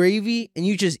it in gravy, and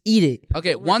you just eat it.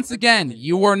 Okay, once again,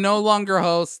 you are no longer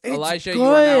host. It's Elijah, you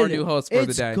are now our good. new host for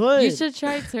It's the day. good. You should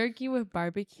try turkey with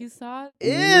barbecue sauce. Ew.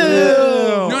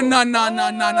 No.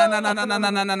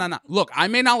 Look, I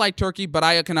may not like turkey, but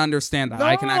I can understand that.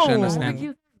 I can actually No. understand.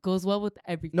 Barbecue goes well with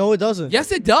everything. No, it doesn't.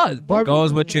 Yes, it does. It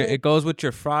goes with your fries. it goes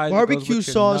Barbecue with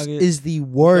your sauce nuggets. is the It goes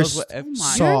worst with every- my-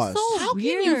 sauce. so How can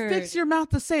you weird. fix your mouth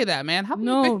to say that, man? How can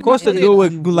No, you fix of Of course, your to mouth do say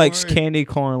with that? like candy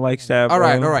corn likes that. All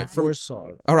right, bro. all right. Worst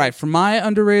sauce. All right, for my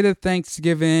underrated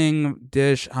Thanksgiving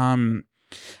dish,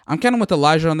 I'm kind of with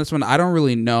Elijah on this one. I don't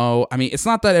really know. I mean, it's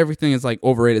not that everything is like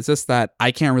overrated. It's just that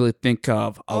I can't really think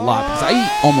of a lot because I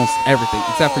eat almost everything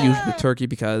except for usually the turkey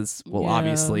because, well, Yeah.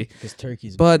 obviously. Because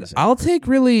turkey's But amazing. I'll take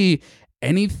really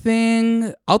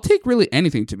anything. I'll take really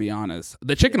anything, to be honest.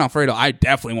 The chicken Alfredo, I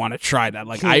definitely want to try that.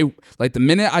 Like the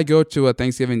minute I go to a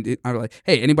Thanksgiving, I'm like,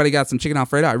 hey, anybody got some chicken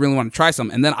Alfredo? I really want to try some,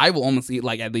 and then I will almost eat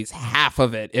like at least half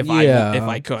of it if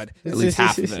I could, at least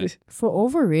half of it. For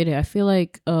overrated, I feel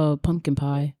like pumpkin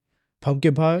pie.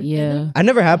 Pumpkin pie? Yeah. I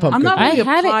never had pumpkin I'm not pie. really I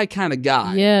had a it- pie kind of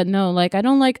guy. Yeah, no, like I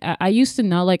don't like. I used to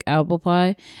not like apple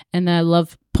pie, and I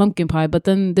love pumpkin pie. But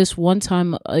then this one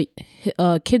time,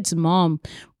 a kid's mom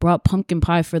brought pumpkin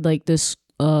pie for like this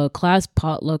class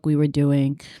potluck we were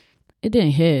doing. It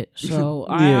didn't hit, so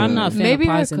I'm not a fan Maybe of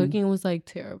her pies. And cooking was like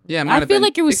terrible. Yeah, it might I have feel been-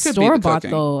 like it was could be the store bought cooking.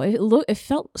 though. It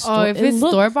felt. Oh, if it it's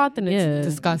looked- store bought, then it's yeah.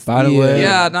 disgusting. By the way,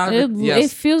 Yeah, not It, yes.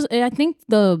 it feels. I think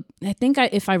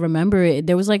if I remember it,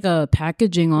 there was like a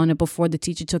packaging on it before the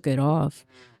teacher took it off,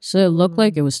 so it looked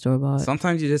like it was store bought.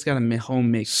 Sometimes you just gotta home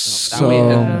make stuff. That So-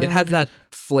 way it has that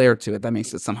flair to it that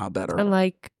makes it somehow better. And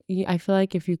like, I feel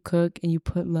like if you cook and you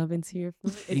put love into your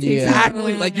food, it tastes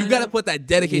Exactly. Like you gotta put that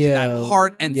dedication, that Yeah.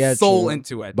 heart and Yeah, soul true.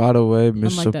 into it. By the way,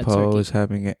 Mr. like that Poe turkey. is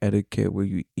having an etiquette where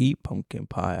you eat pumpkin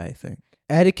pie, I think.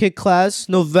 Etiquette class,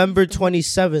 November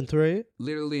 27th, right?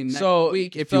 Literally next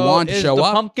week, if you want to is show the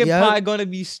up, pumpkin Yeah. pie gonna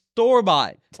be store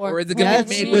bought? or is it gonna That's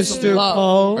be made with some Mr. love?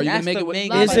 Poe. Are you gonna That's make the it with main-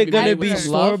 love? Is Are you it gonna make be with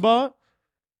store love? bought?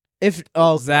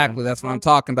 Exactly. That's what I'm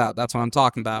talking about. That's what I'm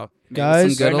talking about. Make it Guys, some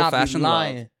good Better not old be fashioned love.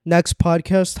 lying. Next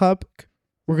podcast topic,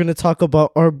 we're gonna talk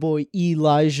about our boy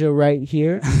Elijah right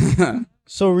here.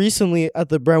 So recently at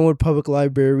the Brentwood Public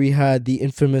Library, we had the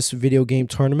infamous video game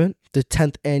tournament, the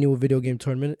 10th annual video game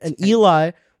tournament, and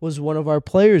Eli was one of our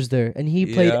players there, and he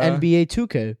played Yeah. NBA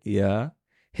 2K. Yeah.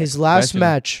 His last Veteran.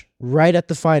 match, right at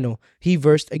the final, he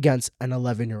versed against an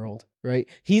 11-year-old. Right?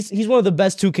 He's one of the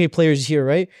best 2K players here.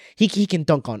 Right? He can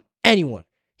dunk on anyone.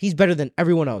 He's better than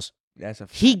everyone else. That's a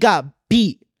He got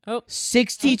beat Oh.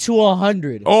 60 to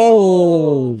 100.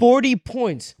 Oh. 40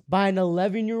 points by an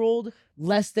 11-year-old,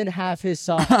 less than half his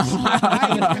size.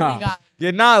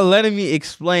 You're not letting me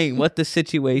explain what the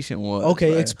situation was.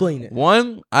 Okay, right? explain it.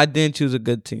 One, I didn't choose a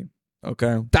good team.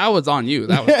 Okay. That was on you.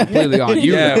 That was completely on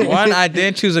you. Yeah, one, I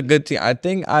didn't choose a good team. I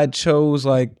think I chose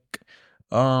like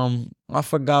I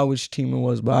forgot which team it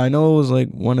was, but I know it was like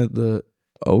one of the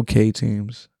OK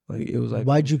teams. Like it was like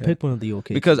Why'd you okay. pick one of the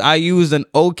OK? Because I used an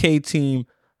OK team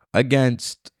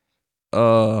against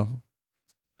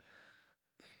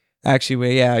actually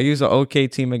wait, yeah, I used an OK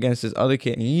team against this other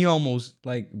kid and he almost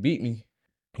like beat me.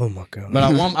 Oh my god. But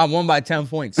I won by 10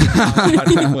 points.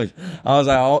 I was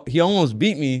like, oh, he almost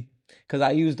beat me because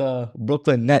I used the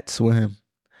Brooklyn Nets with him.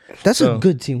 That's so- a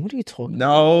good team. What are you talking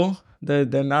No, they're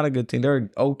not a good team. They're an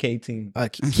okay team.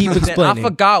 about? Keep But then explaining. I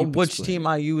forgot Keep which explaining. team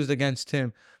I used against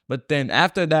him. But then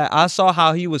after that, I saw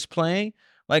how he was playing.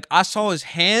 Like I saw his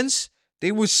hands.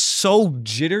 They were so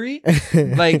jittery.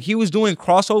 Like he was doing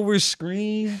crossover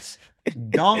screens,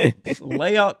 dunks,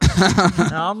 layups.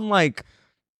 And I'm like,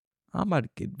 I'm about to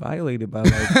get violated by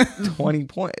like 20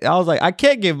 points. I was like, I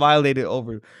can't get violated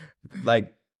over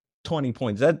like 20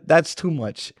 points. That's too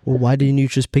much. Well, why didn't you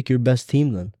just pick your best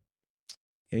team then?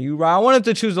 Yeah, you right. I wanted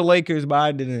to choose the Lakers, but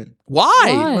I didn't.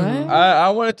 Why? I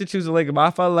wanted to choose the Lakers, but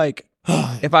I felt like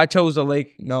if I chose the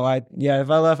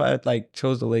if I like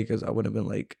chose the Lakers, I would have been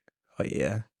like, oh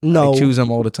yeah, No. I choose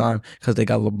them all the time because they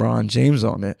got LeBron James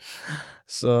on it.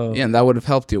 So Yeah, and that would have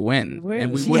helped you win. Where-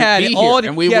 And we He wouldn't had be here. all the,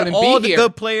 And we he had wouldn't all be the here.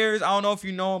 good players. I don't know if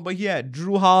you know him, but he had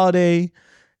Drew Holiday,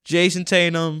 Jason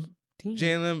Tatum,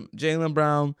 Jalen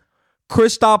Brown,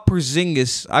 Kristaps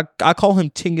Porzingis. I call him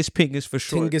Tingus Pingus for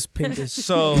short. Tingus Pingus.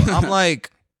 So I'm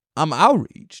like, I'm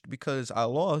outraged because I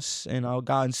lost and I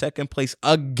got in second place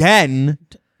again.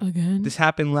 Again. This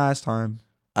happened last time.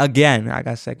 Again, I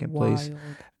got second place. Wild.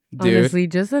 Dude. Honestly,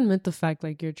 just admit the fact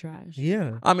like you're trash.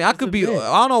 Yeah. I mean, I could be. I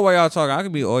don't know where y'all talking. I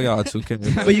could be all y'all too.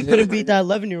 But you couldn't beat that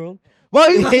 11-year-old. Well,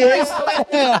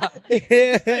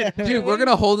 Dude, we're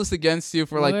gonna hold this against you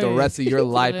for like the Wait. rest of your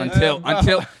life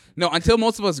until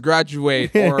most of us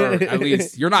graduate, or at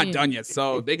least you're not done yet.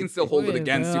 So they can still hold it Wait,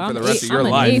 against bro, you for the I'm rest eight- of your I'm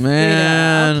an life. eighth grader.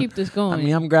 Man. I'll keep this I going.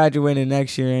 mean, I'm graduating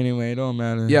next year anyway. It don't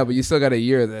matter. Yeah, but you still got a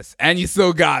year of this, and you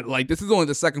still got like this is only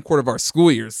the second quarter of our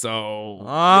school year, so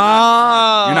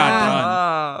you're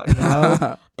not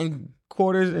done. And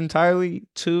quarters entirely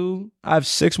 2. I have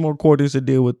 6 more quarters to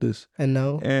deal with this. And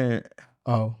now, And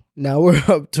now we're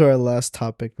up to our last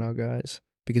topic now, guys,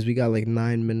 because we got like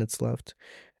 9 minutes left.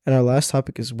 And our last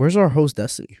topic is, where's our host,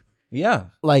 Destiny? yeah,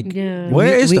 Like, Yeah.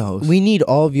 Where is we, the host? We need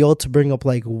all of y'all to bring up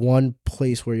like one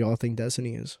place where y'all think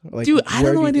Destiny is. Like, Dude, I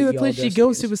where don't know do any you other think place y'all she Destiny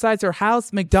goes to is? besides her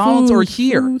house, McDonald's, or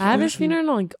here. I haven't seen her in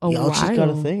like a Y'all while. just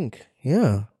gotta think.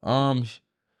 Yeah.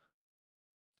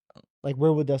 Like,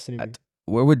 where would Destiny be?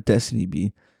 where would Destiny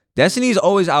be? Destiny's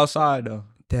always outside though.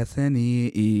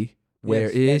 Destiny, where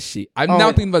Yes, is yes. she? I'm Oh. now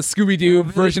thinking about Scooby Doo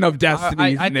version of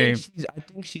Destiny's I name.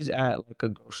 think she's at like a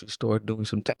grocery store doing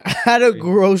some. At a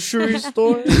grocery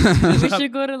store? We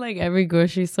should go to like every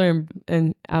grocery store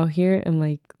and out here and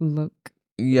like look.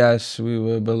 Yes, we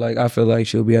would, but like I feel like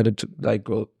she'll be at a like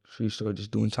grocery store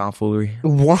just doing tomfoolery.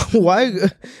 Why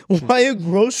a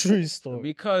grocery store?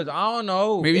 Because I don't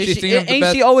know. Maybe Is she's thinking of the ain't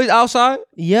best- she always outside?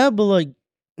 Yeah, but like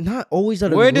not always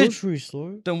at a Where did- grocery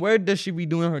store. Then where does she be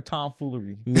doing her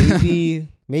tomfoolery?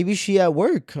 Maybe she at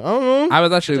work. I don't know. I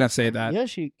was actually gonna say that. Yeah,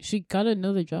 she She got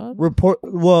another job.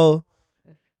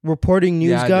 reporting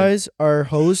news Yeah, I did. guys. Our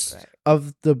host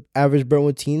of the Average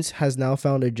Brentwood Teens has now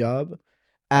found a job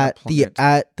at the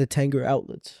Tanger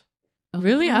outlets.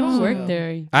 Really, I don't Oh. work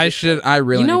there. I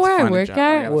really You know need to where I find a work job. I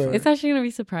at? gotta Where? find It's actually gonna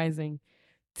be surprising.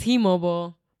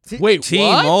 T-Mobile. it. Wait, what?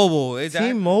 T-Mobile. Is that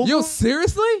T-Mobile. Yo,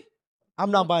 seriously? I'm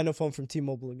not buying a phone from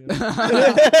T-Mobile again.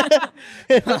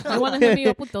 You want to hit me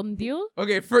up with them deal?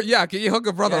 Okay, can you hook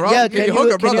a brother up? Yeah, can you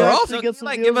hook a brother up? actually get some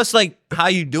like deals? give us like how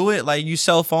you do it? Like you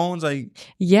sell phones? Like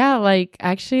Yeah, like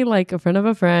actually, like a friend of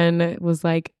a friend was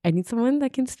like, I need someone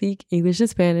that can speak English and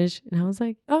Spanish. And I was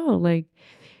like, oh, like,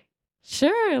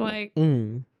 sure, like,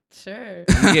 Mm. sure.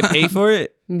 you get paid for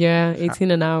it? Yeah,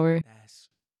 18 an hour.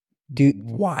 Dude,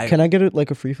 Why? can I get it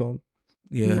like a free phone?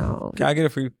 Yeah. No, Can I get a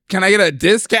free? Can I get a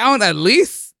discount at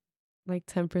least? like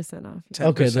 10% off. 10%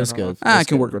 Okay, that's off? good. I That's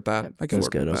can good. work with that. I can That's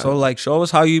work good, with that. So like, show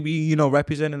us how you be,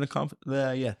 representing the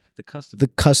the customer. The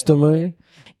customer.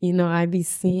 You know, I be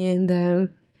seeing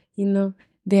them,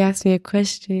 they asked me a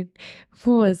question.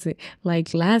 What was it?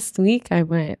 Like last week I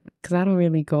went, because I don't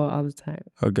really go all the time.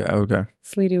 Okay.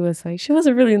 This lady was like, she was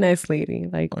a really nice lady.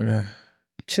 Like, Okay.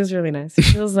 she was really nice.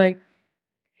 She was like,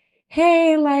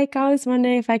 hey, like, I was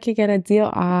wondering if I could get a deal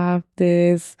off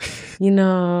this, and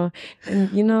how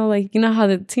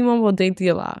the T-Mobile they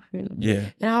deal off, Yeah.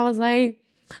 And I was like,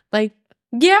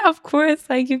 yeah, of course,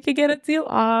 like, you could get a deal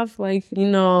off, like,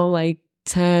 like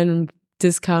 10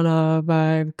 discount off,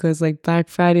 because, like, Black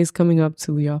Friday is coming up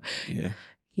too, y'all, Yeah.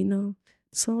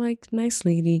 So, like, nice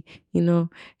lady, and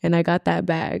I got that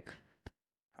bag.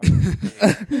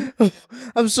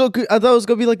 I'm so good. I thought it was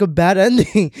gonna be like a bad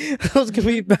ending. That was gonna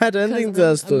be a bad ending to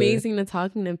that It's story. amazing to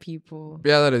talking to people.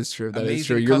 Yeah, that is true. That is Amazing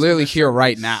true. You're literally customer here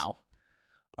right service. now.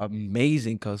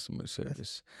 Amazing customer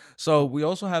service. So we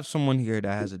also have someone here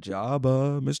that has a job,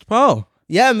 Mr. Paul.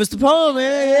 Yeah, Mr. Paul,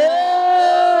 man.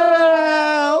 Yeah.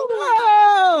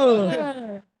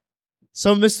 Wow.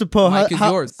 So, Mr. Paul, Mike is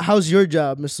yours. how's your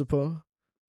job, Mr. Paul?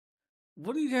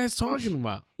 What are you guys talking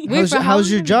about?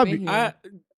 How's your job?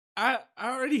 I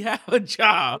already have a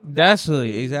job. That's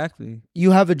exactly.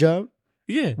 You have a job?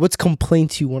 Yeah. What's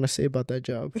complaints you want to say about that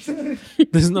job?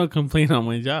 There's no complaint on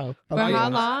my job. For how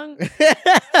long?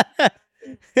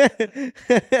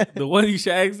 The one you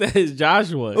should ask that is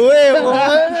Joshua. Wait,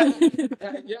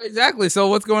 what? Yeah, exactly. So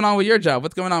what's going on with your job?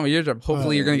 What's going on with your job?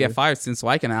 Hopefully you're gonna get fired soon so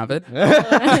I can have it.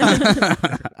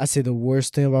 I say the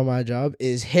worst thing about my job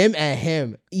is him,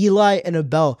 Eli and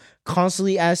Abel.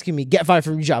 constantly asking me, get fired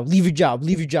from your job, leave your job,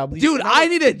 leave your job. Leave Dude, your I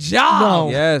need a job. No.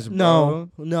 Yes, bro.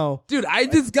 No. Dude, I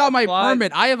just got my applied-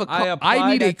 permit. I have a I car. I applied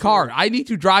need a at car. the- I need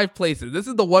to drive places. This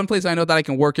is the one place I know that I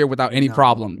can work here without any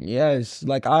problem. Yes,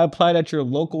 like I applied at your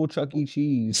local Chuck E.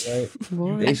 Cheese. Right?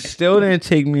 What? They still didn't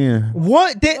take me in.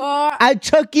 What? At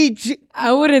Chuck E. Cheese.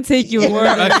 I wouldn't take you Where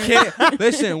word. a kid,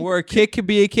 listen, where a kid could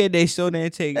be a kid, they still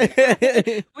didn't take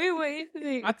me.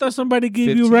 Wait. I thought somebody gave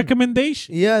you 15. a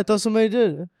recommendation. Yeah, I thought somebody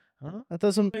did. Huh? I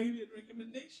thought some.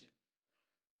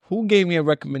 Who gave me a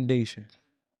recommendation?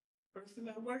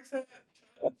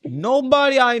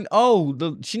 Nobody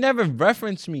she never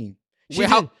referenced me. Wait,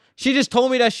 how- She just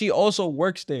told me that she also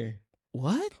works there.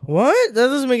 What? What? That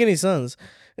doesn't make any sense.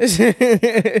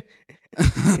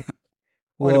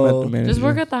 Well, Just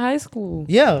work at the high school.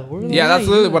 yeah, we're Yeah, that's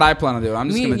literally what I plan on doing. I'm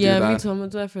just Me, gonna do yeah, me that. too. I'm gonna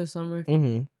do that for the summer.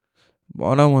 Mm-hmm.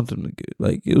 All I want them to get,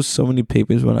 like, it was so many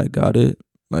papers when I got it.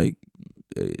 Like,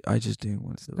 I just didn't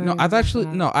want to. No, I've actually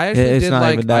bad. no. I actually It's did not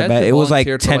like even that I bad. actually It was like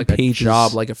volunteered for, 10 like, a pages.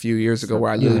 job like a few years ago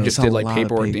where I literally Yeah, just it's a did like lot of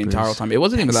paperwork the entire papers. time. It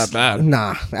wasn't even that bad.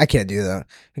 Nah, I can't do that.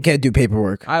 I can't do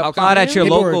paperwork. I How applied come? at your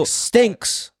Paperwork local.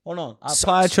 stinks. Hold on. I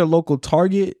applied at your local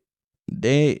Target.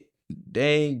 They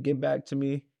ain't get back to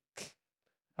me.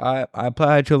 I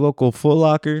applied at your local Foot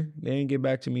Locker. They didn't get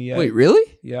back to me yet. Wait,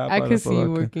 really? Yeah, I applied could at see Foot you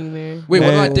Locker. working there. Wait, what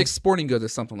Man. about Dick's Sporting Goods or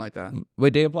something like that?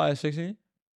 Wait, they applied at 16?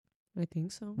 I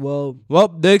think so. Well,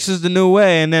 Dick's is the new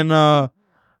way. And then I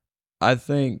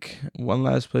think one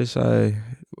last place I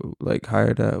like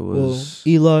hired at was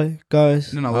Eli,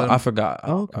 guys. No, let I him- forgot.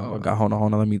 Oh, I forgot. Hold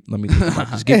on. Let me think about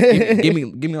this. Give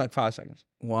me like 5 seconds.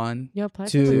 1, Yeah, apply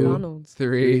to Two. McDonald's.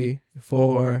 3,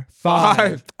 4,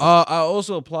 5. I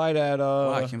also applied at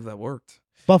Wow, I can't believe that worked.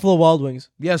 Buffalo Wild Wings.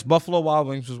 yes, Buffalo Wild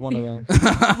Wings was one of them.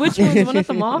 Which one? The one at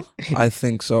the mall? I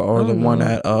think so, or the one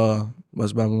at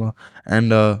West Babylon,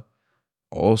 and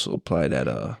also applied at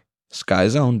Sky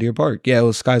Zone Deer Park. Yeah, it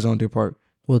was Sky Zone Deer Park,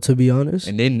 Well, to be honest,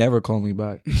 and they never called me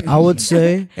back. I would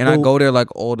say, And I go there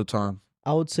like all the time.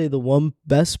 I would say the one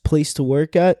best place to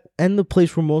work at, and the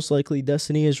place where most likely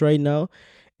Destiny is right now,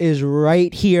 is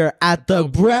right here at the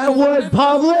Brentwood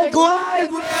Public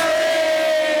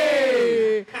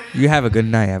Library. You have a good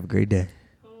night. Have a great day.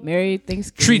 Merry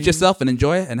Thanksgiving. Treat yourself and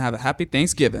enjoy it and have a happy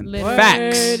Thanksgiving. Word.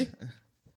 Facts.